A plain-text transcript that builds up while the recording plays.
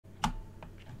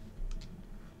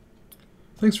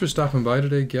Thanks for stopping by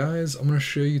today, guys. I'm going to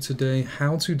show you today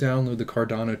how to download the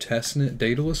Cardano Testnet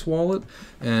Daedalus wallet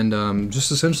and just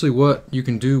essentially what you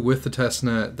can do with the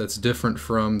testnet that's different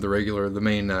from the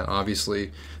main net.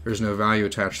 Obviously, there's no value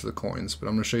attached to the coins, but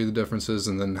I'm going to show you the differences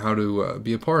and then how to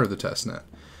be a part of the testnet.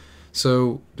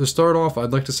 So to start off,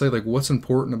 I'd like to say what's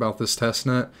important about this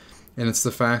testnet, and it's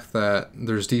the fact that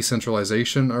there's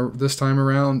decentralization this time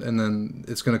around, and then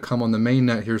it's going to come on the main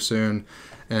net here soon.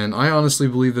 And I honestly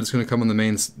believe that it's going to come on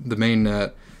the main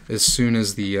net as soon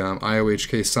as the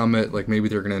IOHK summit. Maybe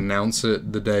they're going to announce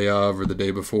it the day of or the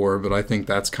day before, but I think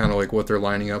that's kind of what they're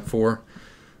lining up for.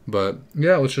 But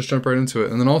yeah, let's just jump right into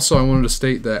it. And then also I wanted to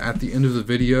state that at the end of the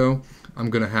video, I'm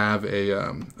going to have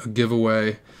a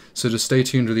giveaway. So just stay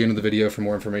tuned to the end of the video for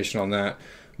more information on that.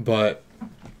 But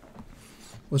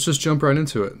let's just jump right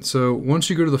into it. So once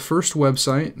you go to the first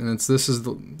website, and this is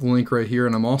the link right here,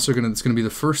 and it's going to be the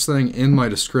first thing in my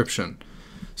description.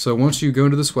 So once you go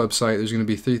to this website, there's going to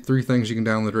be three things you can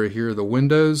download right here: the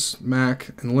Windows, Mac,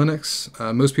 and Linux.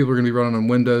 Most people are going to be running on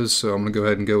Windows, so I'm going to go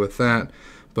ahead and go with that.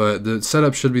 But the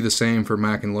setup should be the same for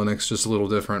Mac and Linux, just a little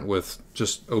different with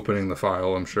just opening the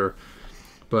file, I'm sure.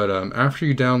 But after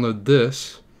you download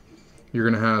this, you're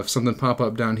going to have something pop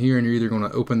up down here, and you're either going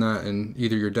to open that in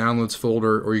either your downloads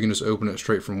folder, or you can just open it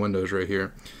straight from Windows right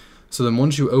here. So then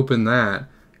once you open that,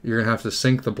 you're going to have to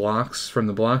sync the blocks from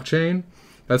the blockchain.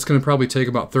 That's going to probably take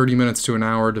about 30 minutes to an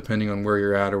hour, depending on where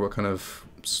you're at or what kind of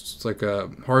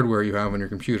hardware you have on your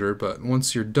computer. But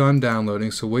once you're done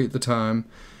downloading, so wait the time,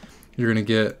 you're going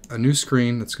to get a new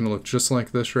screen that's going to look just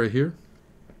like this right here.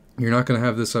 You're not going to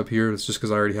have this up here. It's just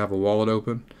because I already have a wallet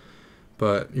open.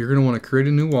 But you're going to want to create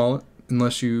a new wallet,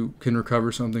 unless you can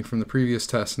recover something from the previous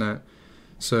testnet.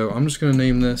 So I'm just going to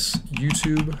name this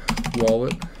YouTube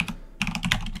Wallet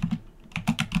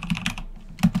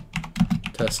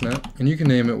Testnet, and you can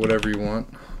name it whatever you want.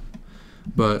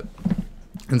 But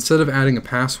instead of adding a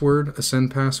password, a send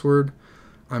password,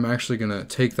 I'm actually going to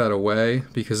take that away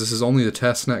because this is only the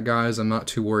testnet, guys. I'm not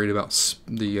too worried about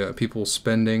the people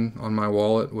spending on my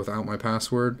wallet without my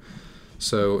password.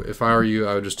 So if I were you,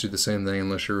 I would just do the same thing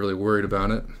unless you're really worried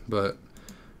about it. But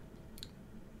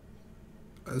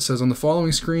it says on the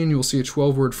following screen, you will see a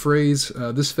 12-word phrase.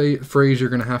 This phrase, you're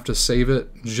going to have to save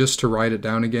it just to write it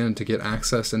down again to get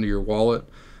access into your wallet.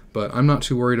 But I'm not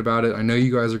too worried about it. I know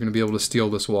you guys are going to be able to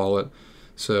steal this wallet.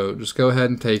 So just go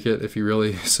ahead and take it if you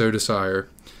really so desire.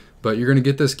 But you're going to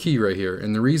get this key right here.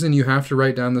 And the reason you have to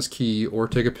write down this key or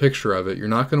take a picture of it, you're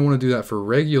not going to want to do that for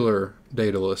regular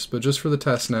Daedalus, but just for the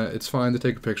testnet, it's fine to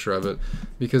take a picture of it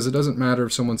because it doesn't matter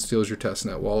if someone steals your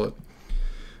testnet wallet.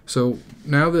 So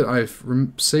now that I've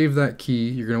saved that key,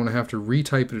 you're going to have to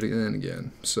retype it in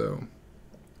again. So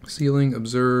ceiling,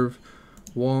 observe,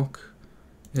 walk,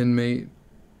 inmate,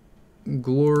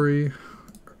 glory,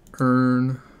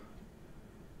 earn,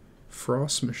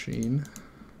 frost machine,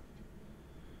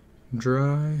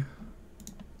 dry,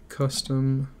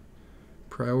 custom,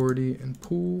 priority, and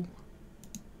pool.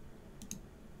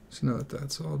 So now that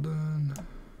that's all done.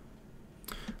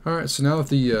 All right, so now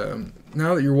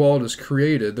that your wallet is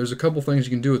created, there's a couple things you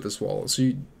can do with this wallet.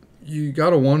 So you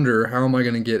got to wonder, how am I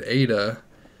going to get ADA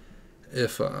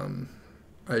if I'm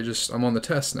on the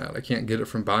testnet? I can't get it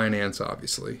from Binance,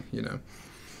 obviously,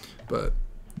 But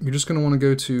you're just going to want to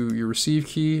go to your receive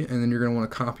key, and then you're going to want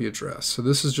to copy address. So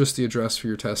this is just the address for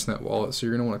your testnet wallet, so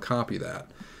you're going to want to copy that.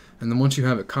 And then once you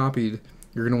have it copied,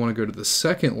 you're going to want to go to the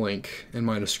second link in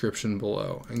my description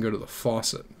below and go to the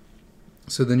faucet.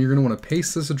 So then you're going to want to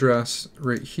paste this address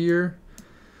right here,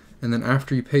 and then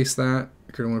after you paste that,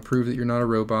 you're going to want to prove that you're not a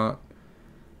robot,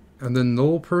 and then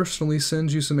they'll personally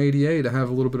send you some ADA to have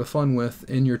a little bit of fun with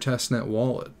in your testnet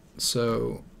wallet.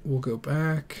 So we'll go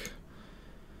back.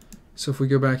 So if we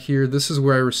go back here, this is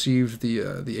where I received the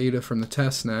ADA from the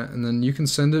testnet, and then you can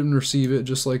send it and receive it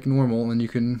just like normal, and you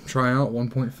can try out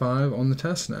 1.5 on the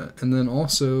testnet. And then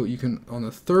also you can, on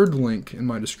the third link in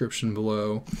my description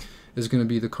below, is going to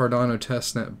be the Cardano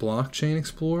Testnet Blockchain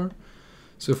Explorer.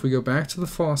 So if we go back to the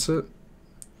faucet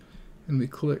and we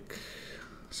click,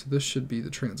 so this should be the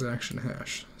transaction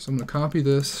hash. So I'm going to copy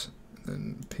this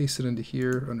and paste it into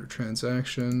here under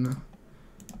transaction.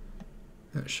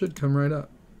 And it should come right up.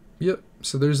 Yep,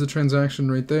 so there's the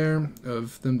transaction right there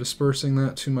of them dispersing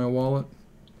that to my wallet.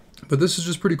 But this is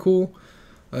just pretty cool.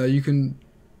 You can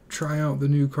try out the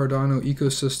new Cardano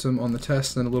ecosystem on the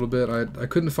testnet a little bit. I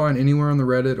couldn't find anywhere on the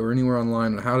Reddit or anywhere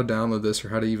online on how to download this or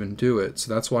how to even do it.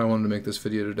 So that's why I wanted to make this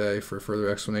video today for further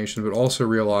explanation, but also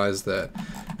realize that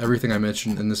everything I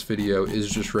mentioned in this video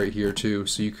is just right here too,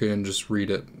 so you can just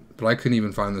read it. But I couldn't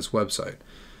even find this website.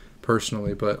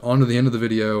 personally. But on to the end of the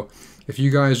video, if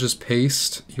you guys just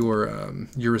paste your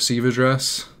receive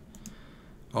address,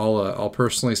 I'll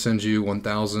personally send you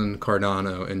 1,000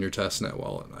 Cardano in your testnet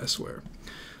wallet, I swear.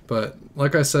 But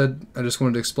like I said, I just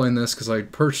wanted to explain this because I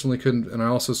personally couldn't, and I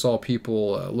also saw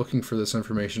people looking for this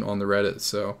information on the Reddit.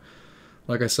 So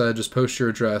like I said, just post your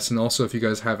address, and also if you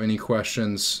guys have any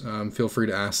questions, feel free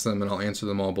to ask them and I'll answer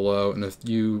them all below. And if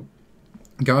you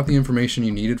got the information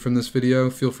you needed from this video,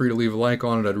 feel free to leave a like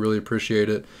on it. I'd really appreciate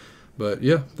it. But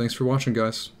yeah, thanks for watching,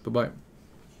 guys. Bye-bye.